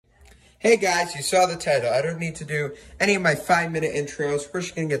Hey guys, you saw the title. I don't need to do any of my 5-minute intros. We're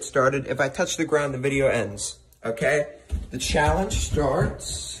just gonna get started. If I touch the ground, the video ends, okay? The challenge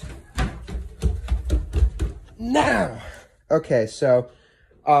starts now. Okay, so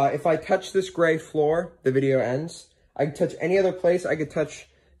if I touch this gray floor, the video ends. I can touch any other place. I could touch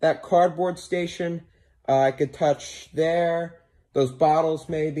that cardboard station. I could touch there, those bottles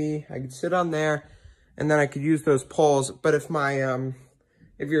maybe. I could sit on there, and then I could use those poles. But if my,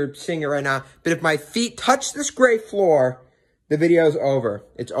 if you're seeing it right now, but if my feet touch this gray floor, the video's over.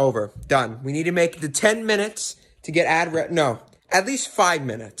 It's over. Done. We need to make it to 10 minutes to get at least 5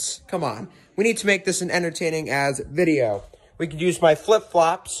 minutes. Come on. We need to make this an entertaining as video. We could use my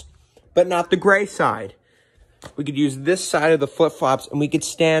flip-flops, but not the gray side. We could use this side of the flip-flops, and we could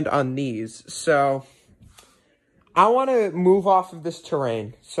stand on these. So, I want to move off of this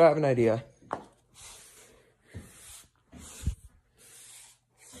terrain. So I have an idea.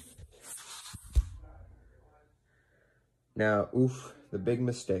 Now, oof, the big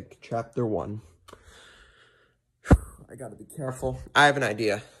mistake. Chapter 1. I gotta be careful. I have an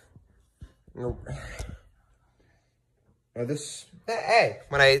idea. Hey,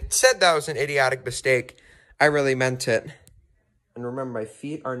 when I said that was an idiotic mistake, I really meant it. And remember, my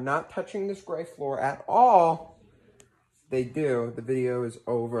feet are not touching this gray floor at all. They do. The video is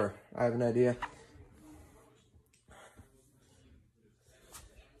over. I have an idea.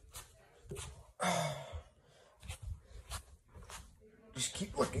 Just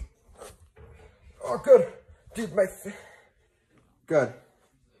keep looking. Oh, good. Dude, my feet. Good.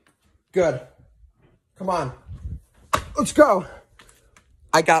 Good. Come on. Let's go.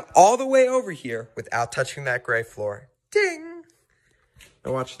 I got all the way over here without touching that gray floor. Ding.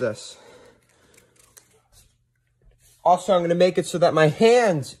 Now watch this. Also, I'm going to make it so that my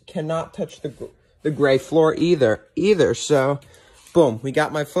hands cannot touch the gray floor either. So, boom. We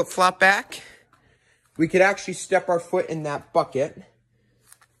got my flip-flop back. We could actually step our foot in that bucket.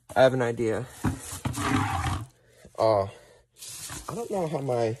 I have an idea. Oh, I don't know how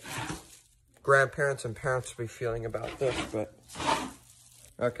my grandparents and parents will be feeling about this, but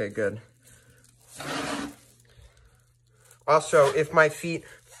okay, good. Also, if my feet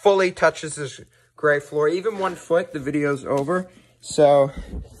fully touches this gray floor, even 1 foot, the video's over. So,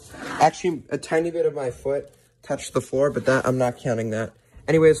 actually, a tiny bit of my foot touched the floor, but that I'm not counting that.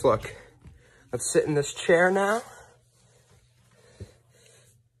 Anyways, look. Let's sit in this chair now.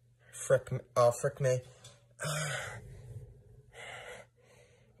 Frick me.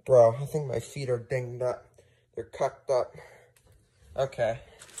 Bro, I think my feet are dinged up. They're cucked up. Okay.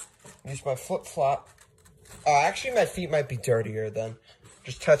 Use my flip-flop. Actually, my feet might be dirtier than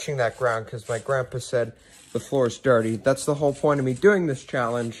just touching that ground, because my grandpa said the floor is dirty. That's the whole point of me doing this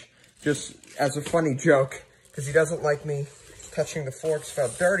challenge, just as a funny joke, because he doesn't like me touching the floor because of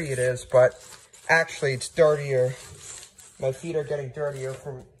how dirty it is, but actually, it's dirtier. My feet are getting dirtier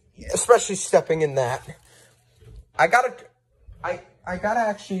from, especially stepping in that. I gotta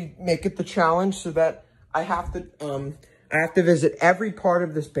actually make it the challenge so that I have to visit every part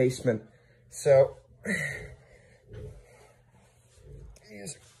of this basement. So,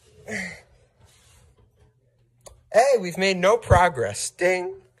 hey, we've made no progress.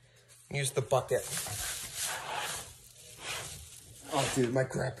 Ding. Use the bucket. Oh, dude, my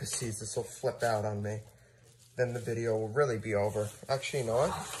grandpa sees this, will flip out on me. Then the video will really be over. Actually, you know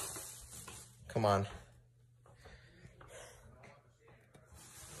what? Come on.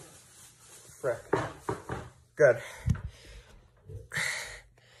 Frick. Good.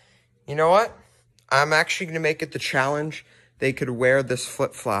 You know what? I'm actually going to make it the challenge. They could wear this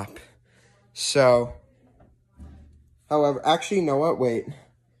flip-flop. So, however, actually, you know what? Wait.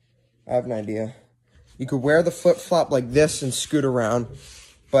 I have an idea. You could wear the flip-flop like this and scoot around.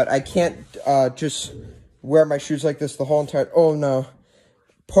 But I can't just wear my shoes like this the whole entire... Oh, no.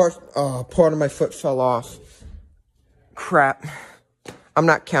 Part of my foot fell off. Crap. I'm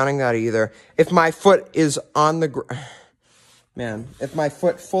not counting that either. If my foot is on the man, if my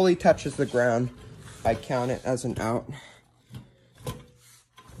foot fully touches the ground, I count it as an out.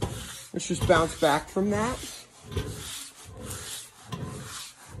 Let's just bounce back from that.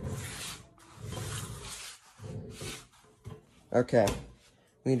 Okay.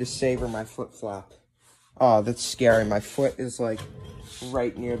 We need to savor my flip-flop. Oh, that's scary. My foot is like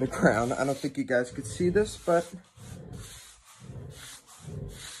right near the ground. I don't think you guys could see this, but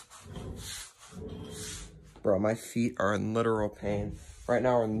bro, my feet are in literal pain. Right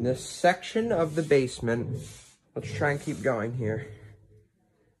now we're in this section of the basement. Let's try and keep going here.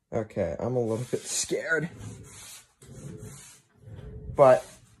 Okay, I'm a little bit scared. But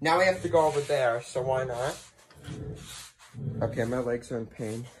now we have to go over there, so why not? Okay, my legs are in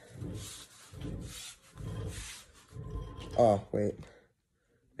pain. Oh, wait.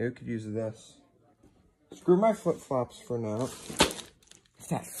 Maybe we could use this. Screw my flip-flops for now. If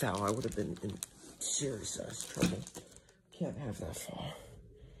that fell, I would have been in serious ass trouble. Can't have that fall.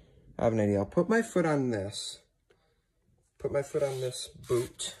 I have an idea. I'll put my foot on this. Put my foot on this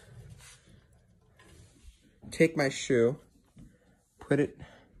boot. Take my shoe. Put it...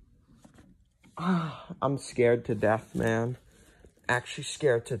 I'm scared to death, man. Actually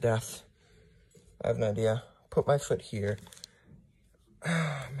scared to death. I have an idea. Put my foot here.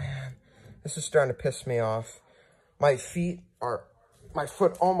 Oh, man. This is starting to piss me off. My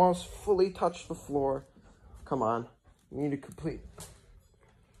foot almost fully touched the floor. Come on. We need to complete.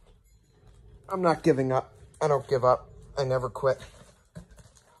 I'm not giving up. I don't give up. I never quit.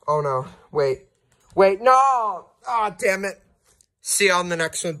 Oh, no. Wait. Wait, no! Oh, damn it. See you on the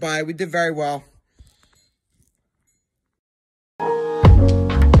next one. Bye. We did very well.